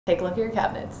Take a look at your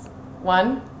cabinets.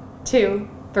 1, 2,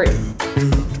 3.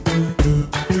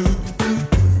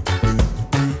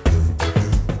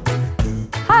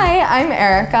 Hi, I'm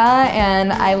Erica,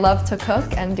 and I love to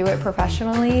cook and do it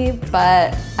professionally,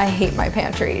 but I hate my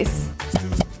pantries.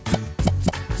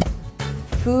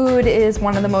 Food is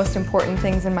one of the most important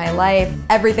things in my life.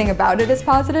 Everything about it is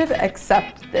positive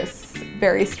except this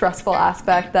very stressful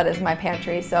aspect that is my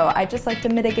pantry. So I just like to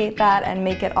mitigate that and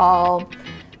make it all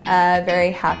a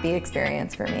very happy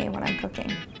experience for me when I'm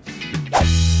cooking.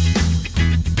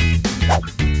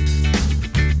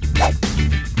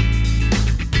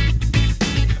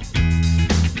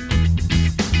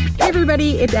 Hey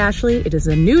everybody, it's Ashley. It is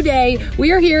a new day.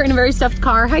 We are here in a very stuffed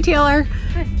car. Hi Taylor.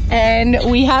 Hi. And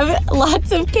we have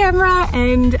lots of camera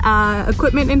and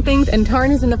equipment and things, and Tarn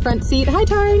is in the front seat. Hi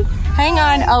Tarn. Hang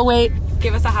on. Oh wait,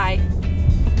 give us a hi.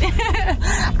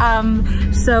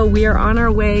 So we are on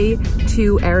our way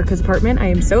to Erica's apartment. I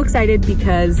am so excited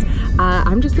because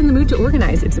I'm just in the mood to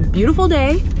organize. It's a beautiful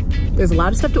day. There's a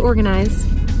lot of stuff to organize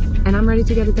and I'm ready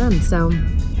to get it done. So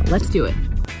let's do it.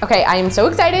 Okay, I am so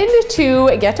excited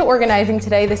to get to organizing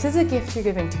today. This is a gift you're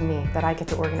giving to me, that I get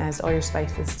to organize all your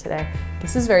spices today.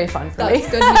 This is very fun for me.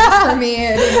 That's good news for me.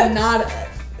 It is not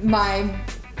my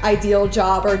ideal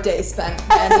job or day spent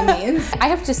by any means. I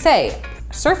have to say,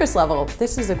 surface level,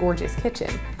 this is a gorgeous kitchen.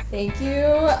 Thank you.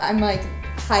 I'm like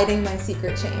hiding my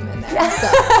secret shame in there. So.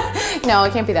 No,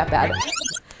 it can't be that bad.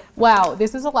 Wow,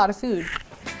 this is a lot of food.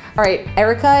 All right,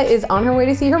 Erica is on her way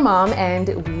to see her mom,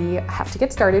 and we have to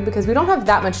get started because we don't have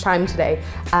that much time today,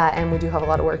 and we do have a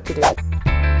lot of work to do.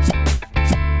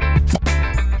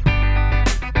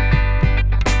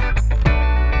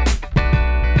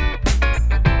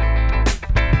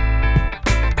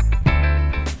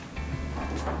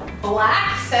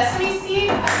 Black sesame seed?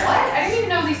 What? I didn't even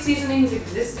know these seasonings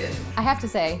existed. I have to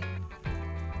say,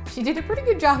 she did a pretty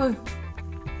good job of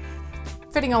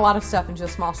fitting a lot of stuff into a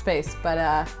small space, but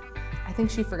I think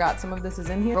she forgot some of this is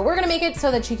in here. But we're gonna make it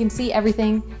so that she can see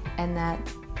everything and that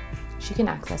she can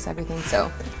access everything. So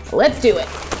let's do it.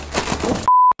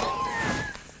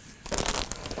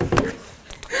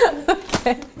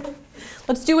 Okay,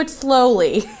 let's do it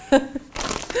slowly.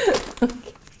 Okay.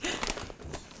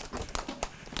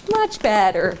 Much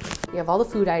better. We have all the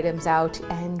food items out,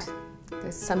 and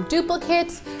there's some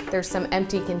duplicates, there's some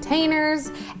empty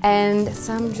containers, and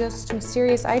some just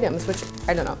mysterious items, which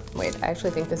I don't know. Wait, I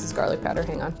actually think this is garlic powder.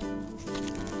 Hang on.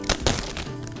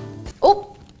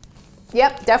 Oh,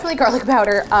 yep, definitely garlic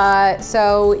powder.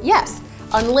 So yes,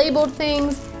 unlabeled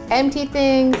things, empty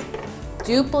things,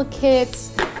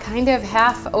 duplicates, kind of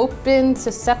half open,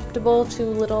 susceptible to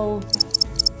little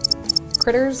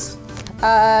critters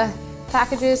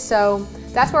packages. So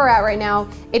that's where we're at right now.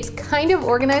 It's kind of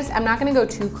organized. I'm not gonna go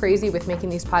too crazy with making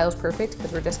these piles perfect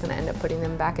because we're just gonna end up putting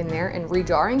them back in there and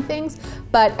rejarring things.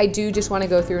 But I do just wanna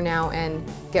go through now and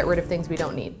get rid of things we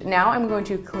don't need. Now I'm going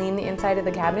to clean the inside of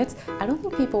the cabinets. I don't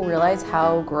think people realize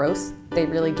how gross they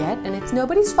really get, and it's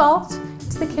nobody's fault.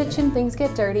 It's the kitchen, things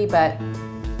get dirty, but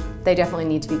they definitely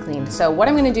need to be cleaned. So what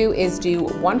I'm gonna do is do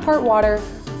 1 part water,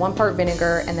 1 part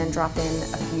vinegar, and then drop in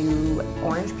a few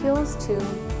orange peels to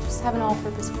just have an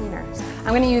all-purpose cleaner.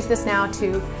 I'm gonna use this now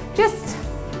to just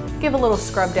give a little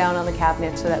scrub down on the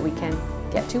cabinet so that we can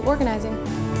get to organizing.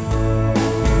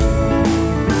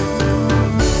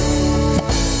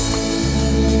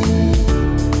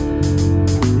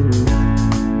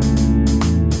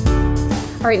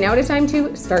 All right, now it is time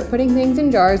to start putting things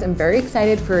in jars. I'm very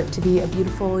excited for it to be a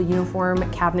beautiful, uniform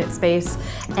cabinet space.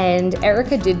 And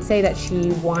Erica did say that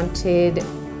she wanted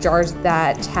jars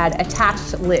that had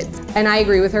attached lids. And I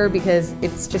agree with her because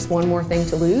it's just one more thing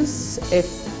to lose.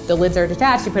 If the lids are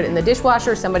detached, you put it in the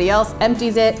dishwasher, somebody else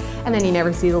empties it, and then you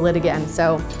never see the lid again.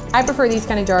 So I prefer these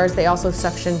kind of jars. They also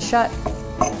suction shut.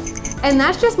 And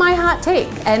that's just my hot take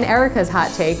and Erica's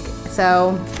hot take.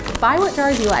 So buy what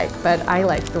jars you like, but I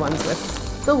like the ones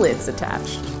with the lids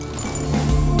attached.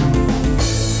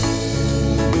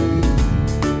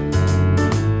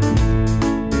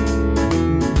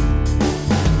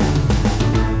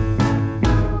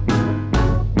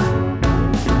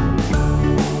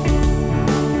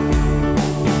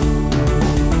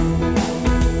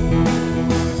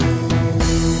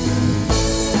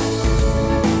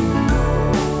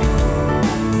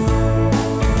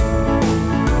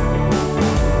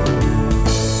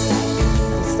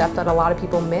 That a lot of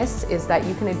people miss is that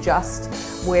you can adjust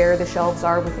where the shelves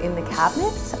are within the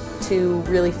cabinets to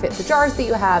really fit the jars that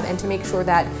you have and to make sure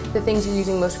that the things you're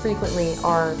using most frequently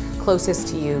are closest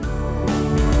to you.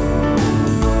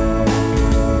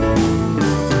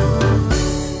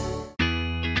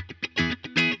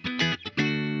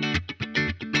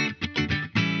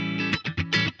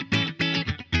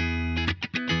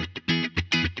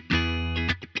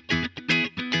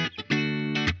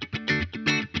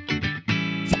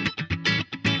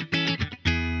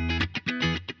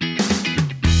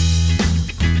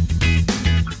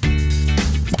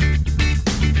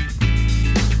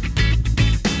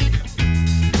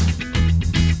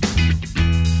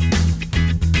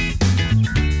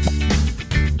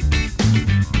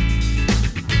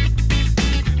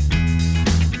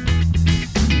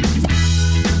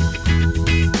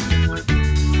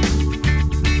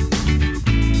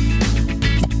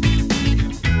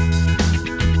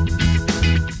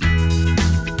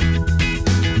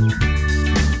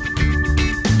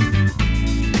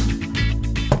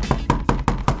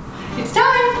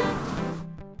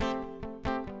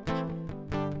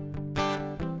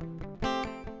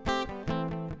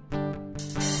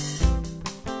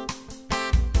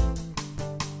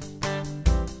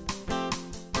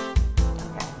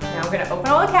 we're gonna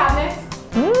open all the cabinets.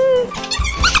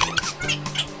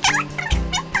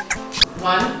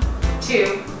 1,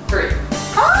 2, 3.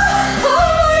 Oh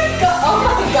my god!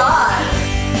 Oh my god!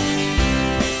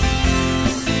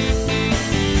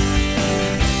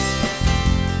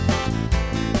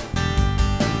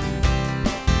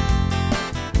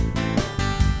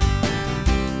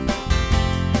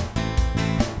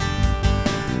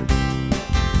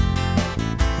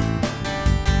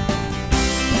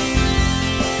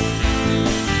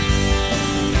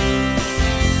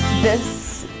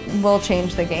 This will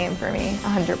change the game for me,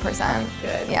 100%.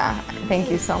 Good. Yeah, thank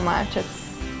you so much.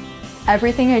 It's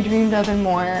everything I dreamed of and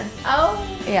more.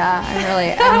 Oh. Yeah,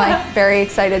 I'm like very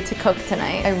excited to cook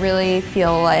tonight. I really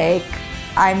feel like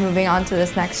I'm moving on to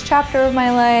this next chapter of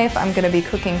my life. I'm gonna be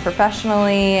cooking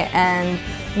professionally, and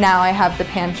now I have the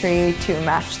pantry to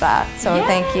match that. So Yes.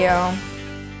 thank you.